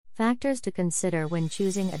Factors to consider when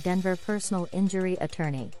choosing a Denver personal injury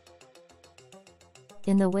attorney.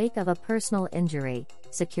 In the wake of a personal injury,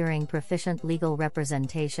 securing proficient legal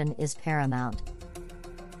representation is paramount.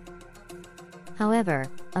 However,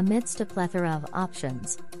 amidst a plethora of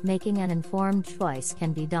options, making an informed choice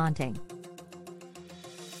can be daunting.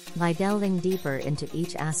 By delving deeper into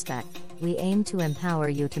each aspect, we aim to empower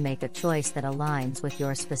you to make a choice that aligns with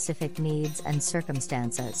your specific needs and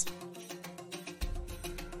circumstances.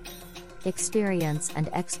 Experience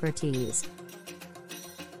and expertise.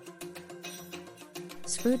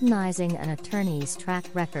 Scrutinizing an attorney's track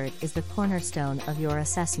record is the cornerstone of your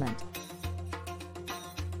assessment.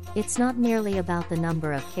 It's not merely about the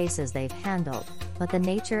number of cases they've handled, but the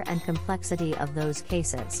nature and complexity of those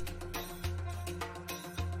cases.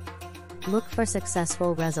 Look for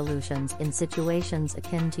successful resolutions in situations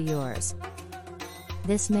akin to yours.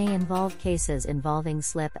 This may involve cases involving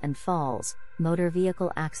slip and falls, motor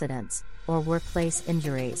vehicle accidents, or workplace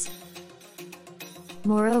injuries.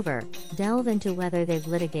 Moreover, delve into whether they've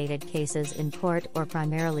litigated cases in court or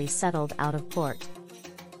primarily settled out of court.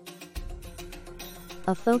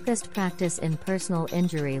 A focused practice in personal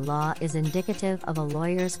injury law is indicative of a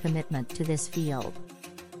lawyer's commitment to this field.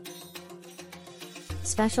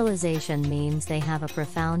 Specialization means they have a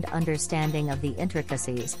profound understanding of the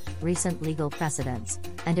intricacies, recent legal precedents,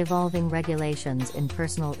 and evolving regulations in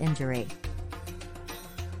personal injury.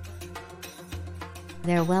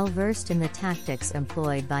 They're well versed in the tactics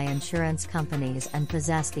employed by insurance companies and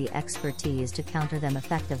possess the expertise to counter them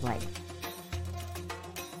effectively.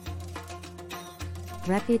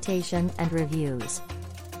 Reputation and reviews.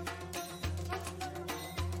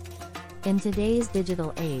 In today's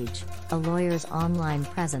digital age, a lawyer's online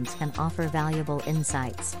presence can offer valuable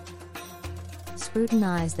insights.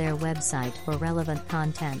 Scrutinize their website for relevant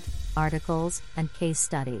content, articles, and case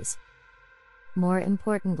studies. More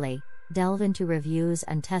importantly, delve into reviews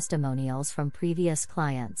and testimonials from previous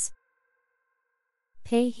clients.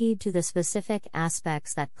 Pay heed to the specific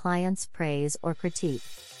aspects that clients praise or critique.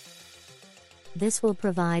 This will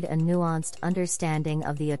provide a nuanced understanding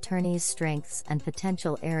of the attorney's strengths and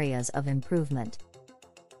potential areas of improvement.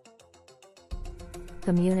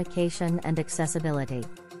 Communication and accessibility.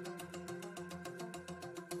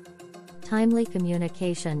 Timely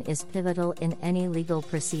communication is pivotal in any legal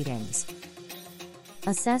proceedings.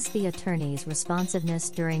 Assess the attorney's responsiveness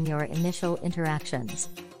during your initial interactions.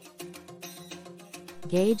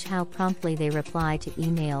 Gauge how promptly they reply to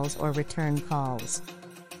emails or return calls.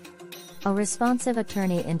 A responsive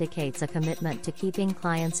attorney indicates a commitment to keeping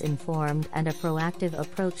clients informed and a proactive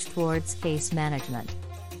approach towards case management.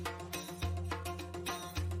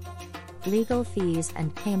 Legal fees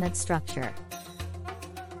and payment structure.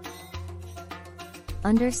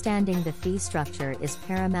 Understanding the fee structure is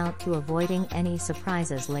paramount to avoiding any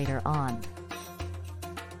surprises later on.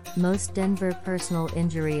 Most Denver personal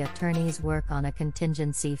injury attorneys work on a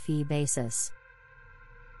contingency fee basis.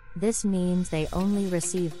 This means they only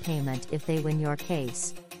receive payment if they win your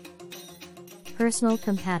case. Personal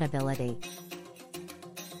compatibility.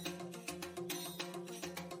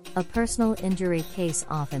 A personal injury case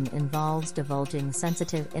often involves divulging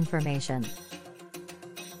sensitive information.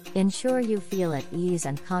 Ensure you feel at ease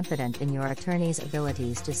and confident in your attorney's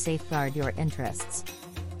abilities to safeguard your interests.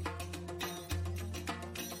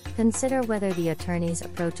 Consider whether the attorney's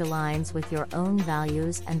approach aligns with your own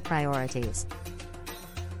values and priorities.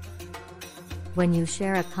 When you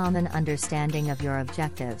share a common understanding of your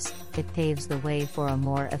objectives, it paves the way for a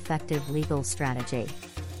more effective legal strategy.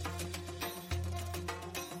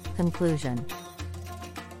 Conclusion.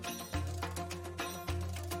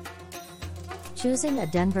 Choosing a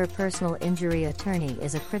Denver personal injury attorney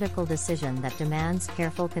is a critical decision that demands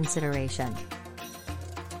careful consideration.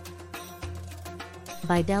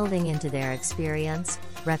 By delving into their experience,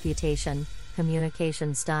 reputation,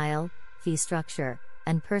 communication style, fee structure,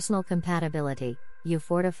 and personal compatibility, you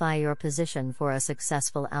fortify your position for a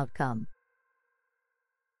successful outcome.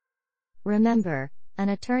 Remember, an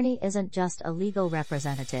attorney isn't just a legal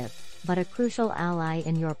representative, but a crucial ally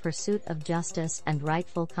in your pursuit of justice and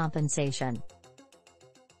rightful compensation.